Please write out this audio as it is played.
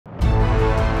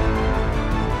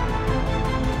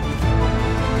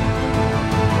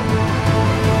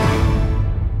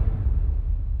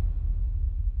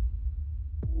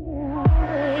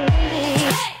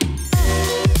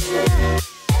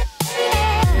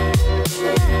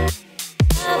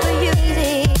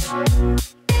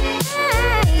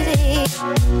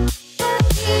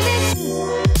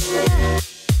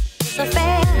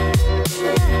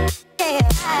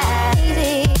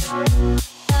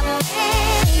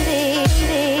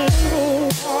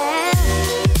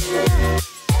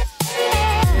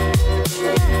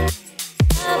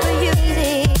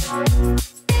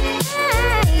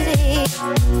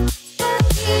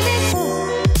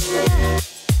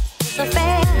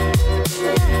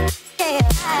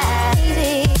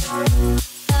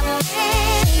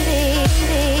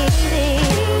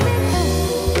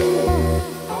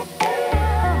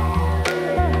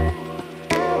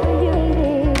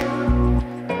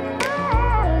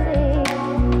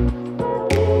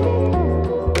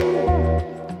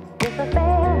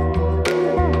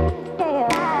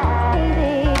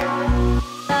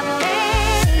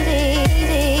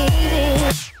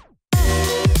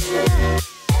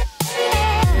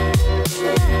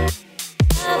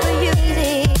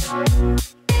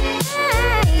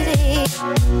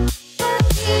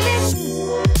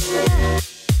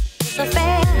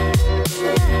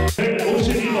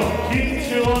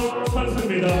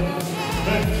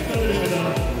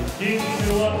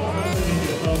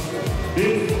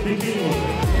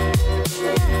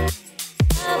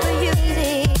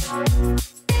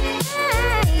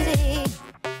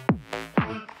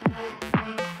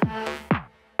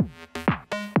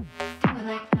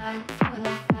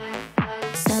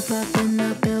Step up in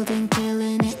the building,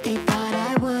 killing it. They thought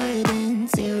I wouldn't.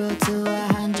 0 to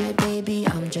 100, baby,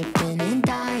 I'm dripping in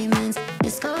diamonds.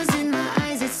 This goes in my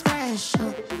eyes, it's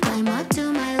special. Climb up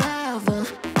to my level,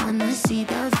 wanna see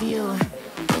the view.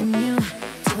 Can you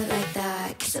do it like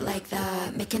that? Kiss it like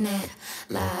that, making it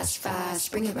last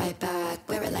fast. Bring it right back,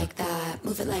 wear it like that,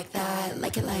 move it like that,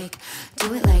 like it like.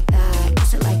 Do it like that,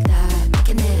 kiss it like that,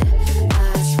 making it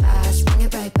last fast. Bring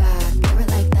it right back, wear it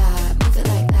like that, move it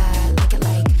like that, like it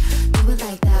like. Do it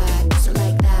like that, kiss it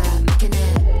like that, making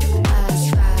it last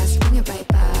fast. Bring it right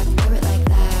back, wear it like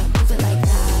that, move it like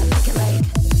that, like it like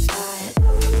that.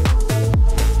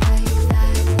 Like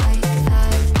that, like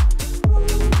that.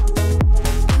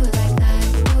 Do it like that,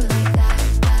 do it like that,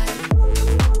 that.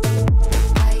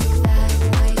 Like that,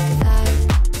 like that.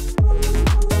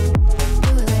 Do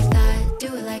it like that, do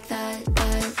it like that,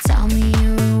 that. Tell me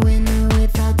you're a winner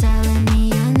without telling me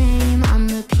your name. I'm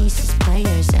the pieces,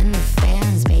 players, and the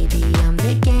fans, baby. I'm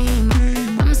the game.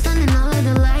 I'm stunning all of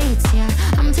the lights, yeah.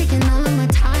 I'm taking all of my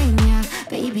time, yeah.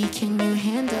 Baby, can you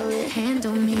handle it?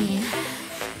 Handle me.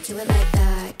 Do it like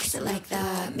that, kiss it like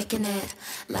that, making it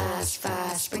last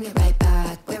fast. Bring it right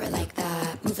back, wear it like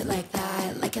that, move it like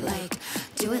that, like it like.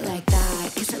 Do it like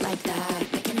that, kiss it like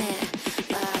that, making it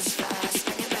last fast.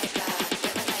 Bring it right back,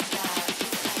 wear it like that,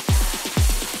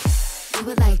 move it like that. Do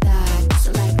it like that, kiss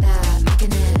it like that,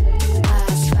 making it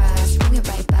last fast. Bring it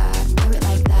right back, wear it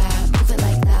like that, move it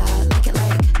like that, like it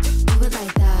like. Do it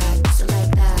like that, kiss it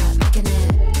like that, making it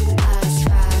last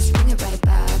fast. Bring it right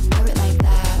back, wear it like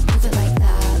that, move it like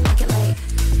that, like it like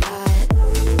that.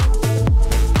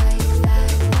 Like that,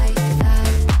 like that.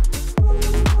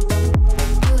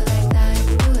 Do it like that,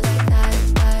 do it like that,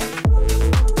 that.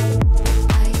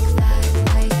 Like that,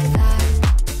 like that.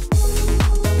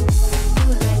 Do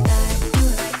it like that, do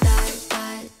it like that,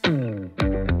 that.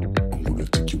 I'm gonna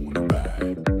take you on a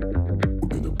ride. We're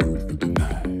gonna burn through the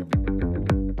night.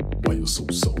 Why you're so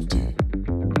salty?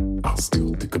 I'll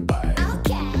still take a bite.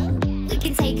 Okay, we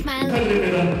can take my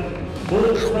축하드립니다.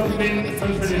 모선민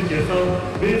선수님께서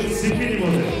미스 비키니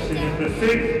모델 시즌 베스트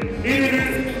 1위를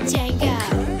Django.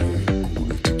 I'm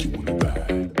gonna take you on a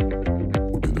ride.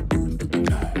 We're gonna burn through the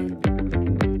night.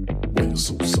 Why you're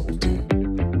so salty?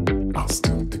 I'll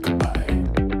still take a bite.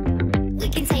 We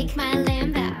can take my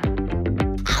Lambo.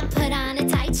 I'll put on a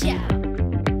tight show.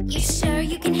 You sure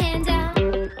you can handle?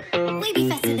 We be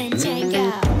faster than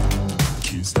Django.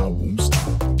 Can't stop, won't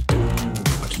stop.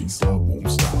 I can't stop, won't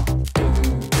stop.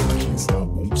 I can't stop,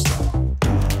 won't stop.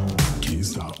 Can't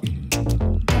stop.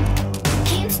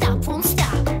 Can't stop, won't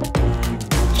stop.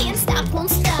 Can't stop, won't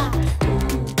stop.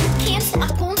 Can't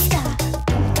stop, won't stop.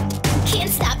 Can't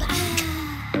stop.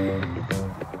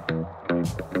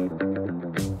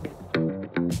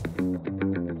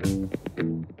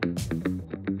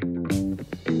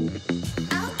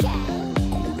 Okay.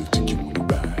 I'm gonna take you on a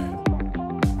ride.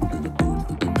 We're gonna burn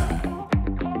through the night.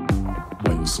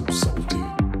 Why you so salty?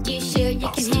 You sure you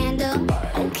can handle?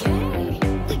 Okay.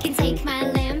 We can take my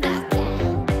Lambo.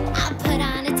 I'll put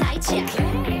on a tight show.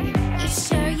 You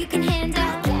sure you can handle?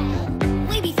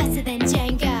 We be faster than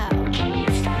Django. Can't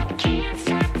stop, can't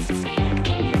stop,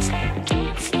 can't stop,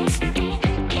 can't stop,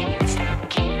 can't stop,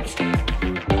 can't stop.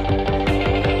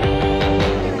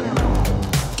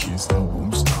 Can't stop,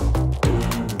 won't stop.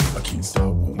 I can't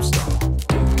stop, won't stop.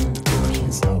 I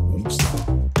can't stop, won't stop.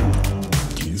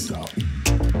 Can't stop.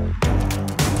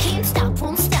 Can't stop,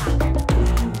 won't stop.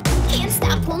 Can't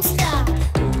stop, won't stop.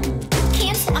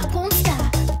 Can't stop, won't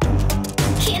stop.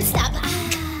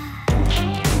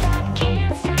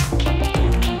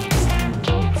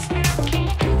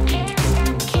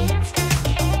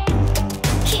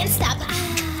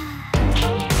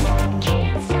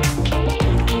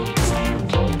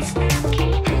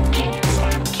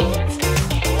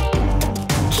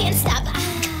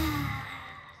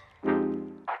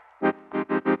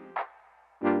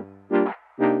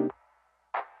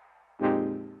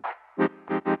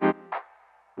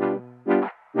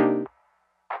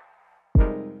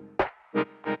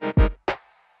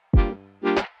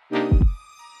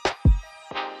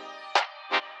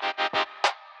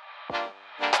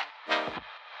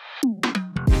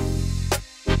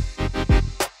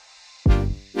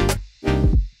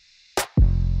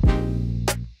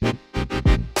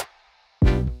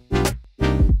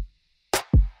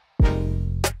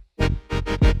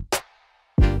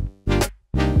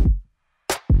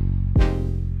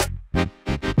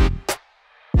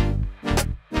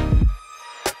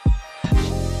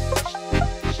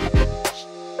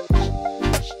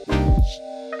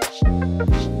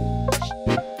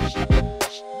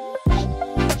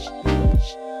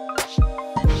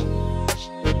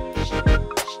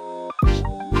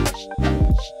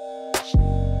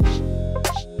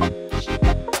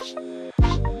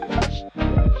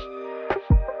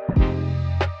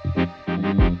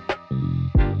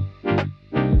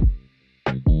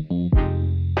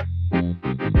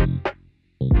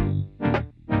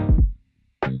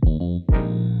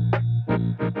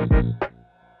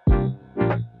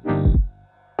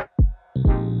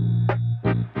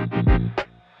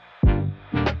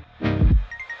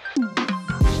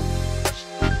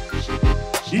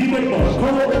 200번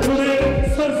고은혜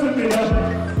선수입니다.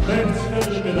 네,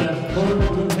 축하드립니다.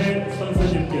 고은혜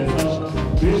선수님께서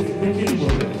미스 비키니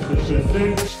모델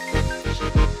스트레스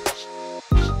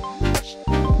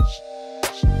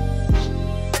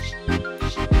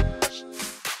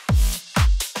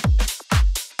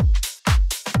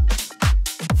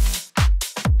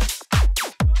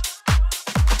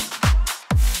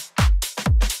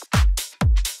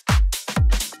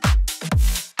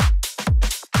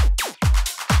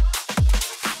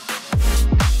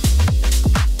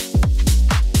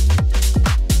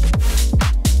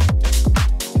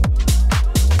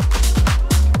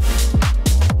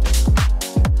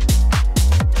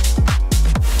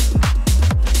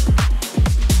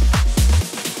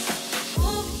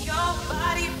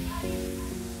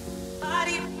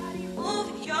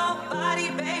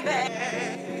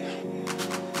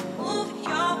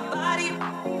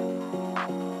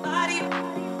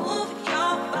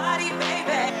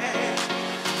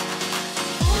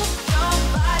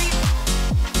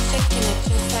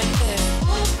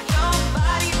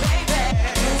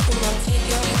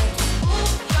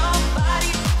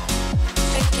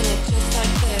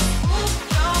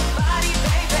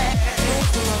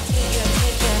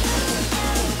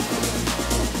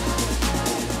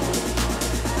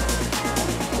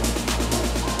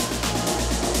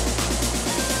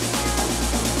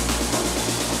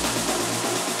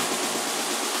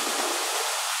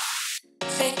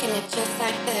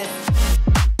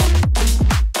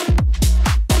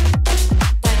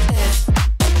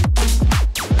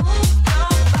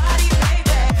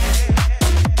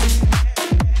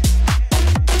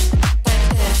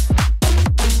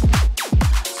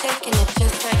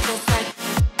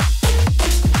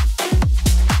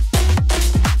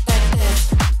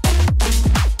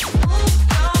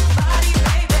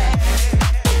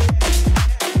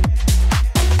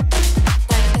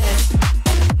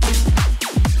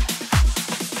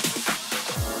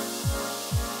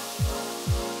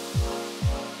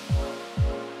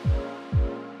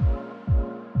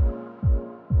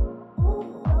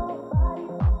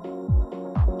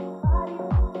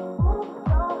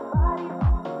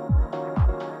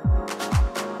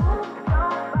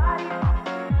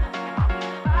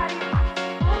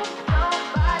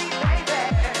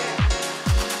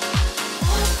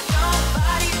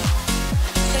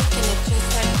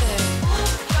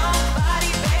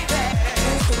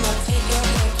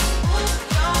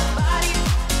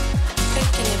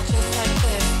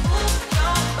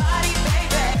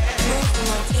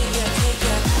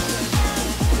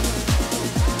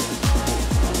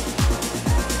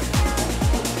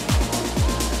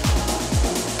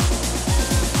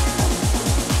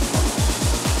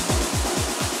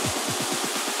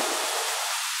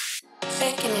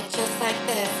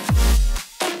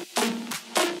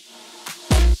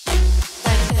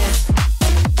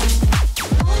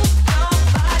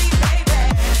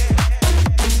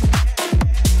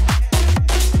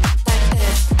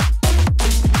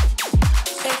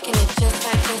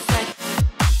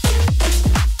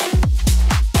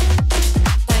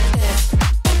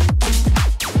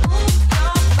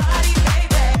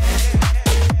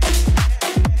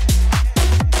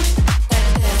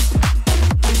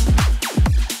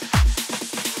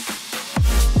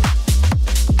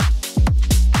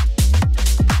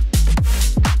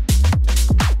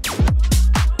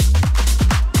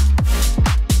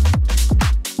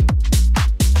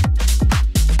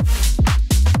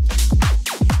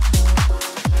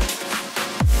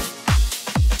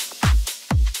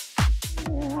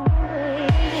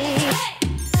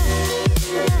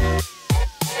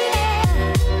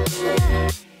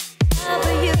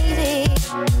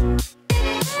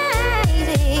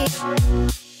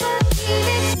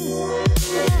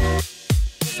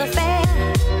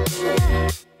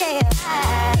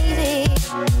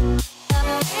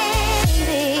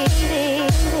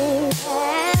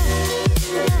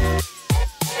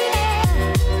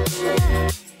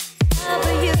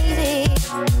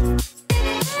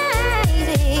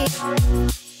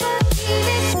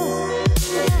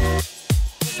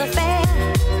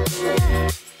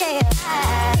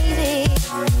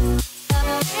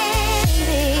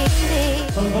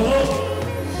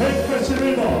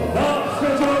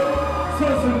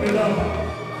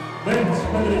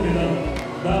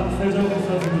나세정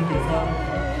선수님께서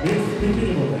미스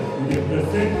비키니 모델 무대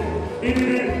클래식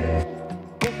 1위를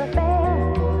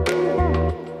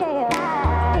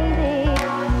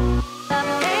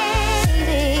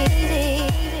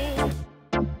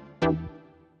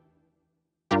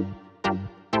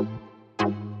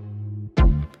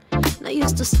I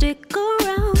used to stick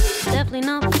around, definitely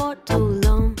not for too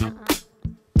long.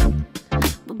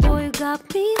 But boy, Boy, you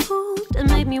got me hooked and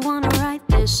made me wanna write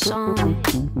this song.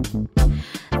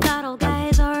 That all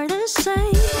guys are the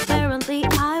same. Apparently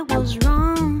I was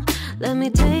wrong. Let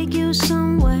me take you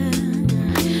somewhere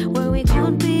where we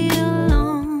could be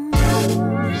alone.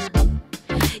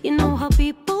 You know how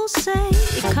people say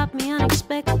it caught me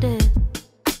unexpected.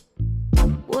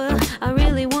 Well, I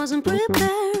really wasn't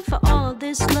prepared for all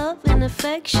this love and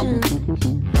affection.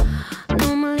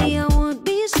 Normally I would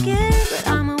be scared, but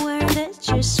I'm aware that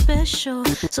you're special.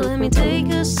 So let me take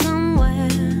us somewhere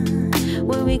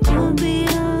where we could be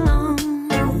alone.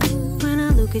 When I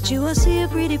look at you, I see a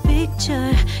pretty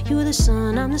picture. You're the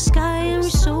sun, I'm the sky, and we're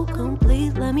so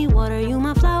complete. Let me water you,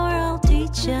 my flower, I'll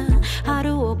teach you how to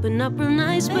open up real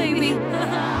nice, baby.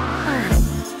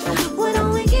 Why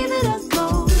don't we give it a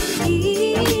go?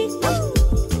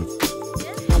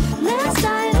 Let's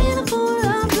dive in a pool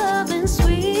of love and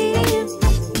sweet.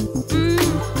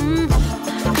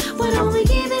 Why don't we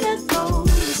give it a go?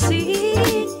 See,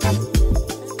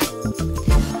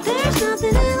 there's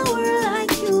nothing in the world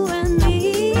like you and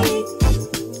me.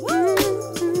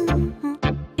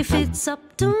 If it's up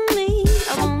to me,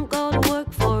 I won't go to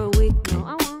work for a week. No,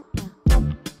 I won't.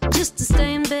 Just to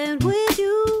stay in bed with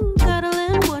you, cuddle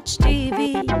and watch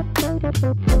TV.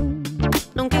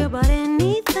 Don't care about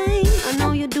anything, I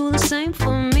know you do the same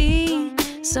for me.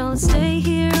 So let's stay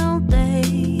here all day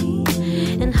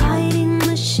and hide in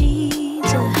the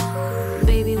sheets.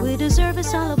 Baby, we deserve a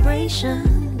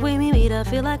celebration. When we meet, I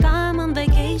feel like I'm on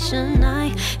vacation.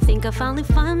 I think I finally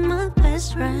find my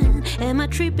best friend. Am I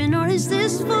tripping or is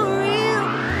this for real?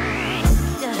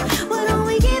 Yeah. Why don't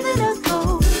we give it a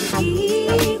go?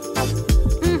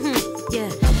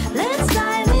 Yeah. Let's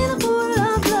dive in a pool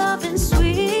of love and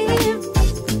swim.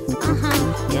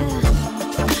 Yeah.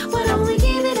 Why don't we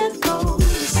give it a go?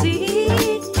 See,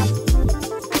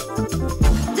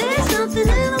 there's nothing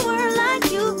in the world like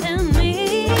you and me.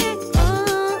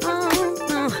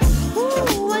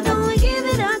 Ooh, why don't we give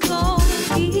it a go?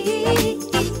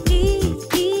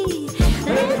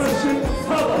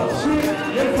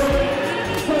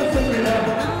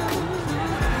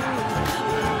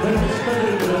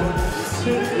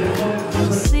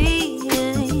 See,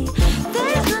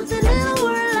 there's nothing in the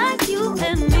world like you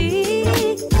and me.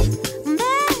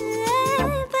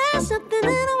 There's something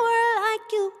in the world like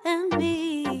you and me.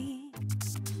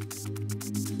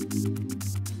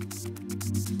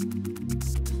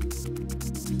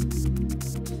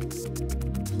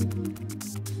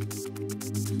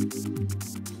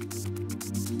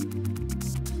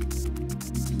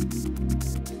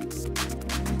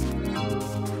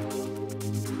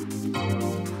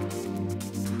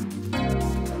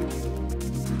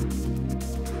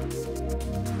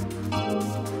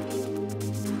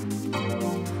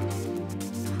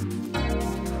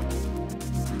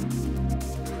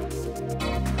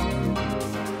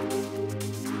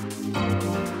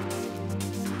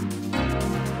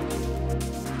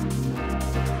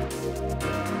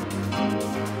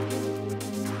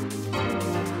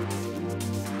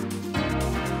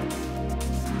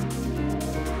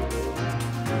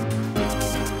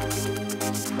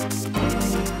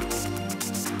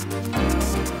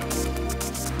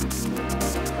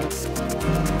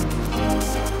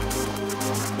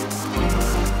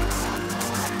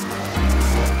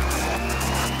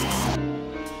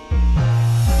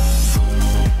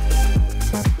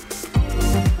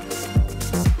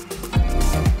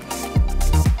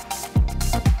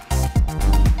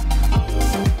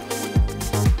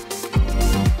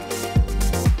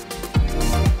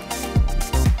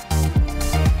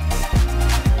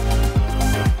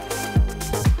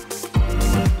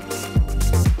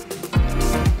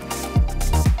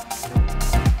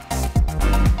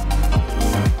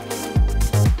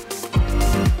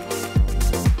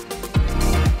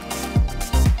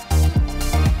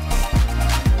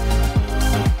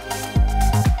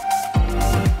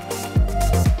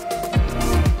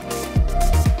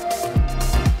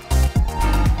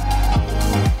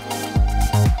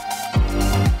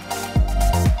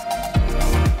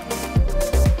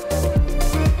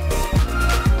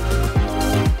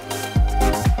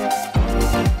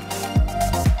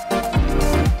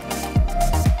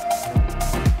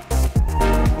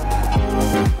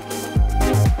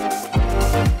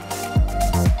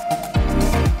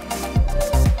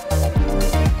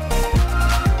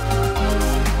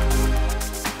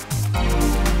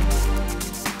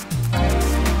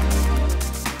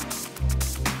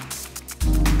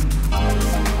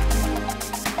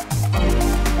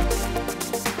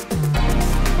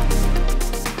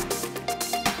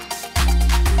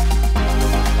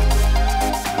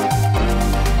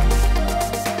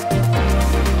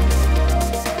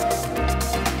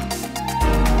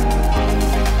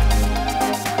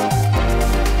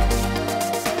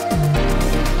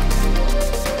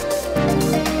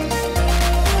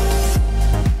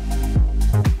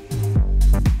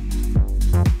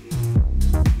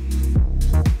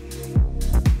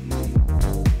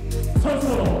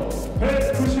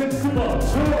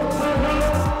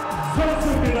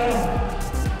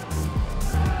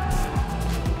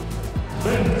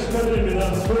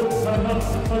 대단 조상남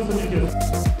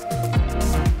선수님께서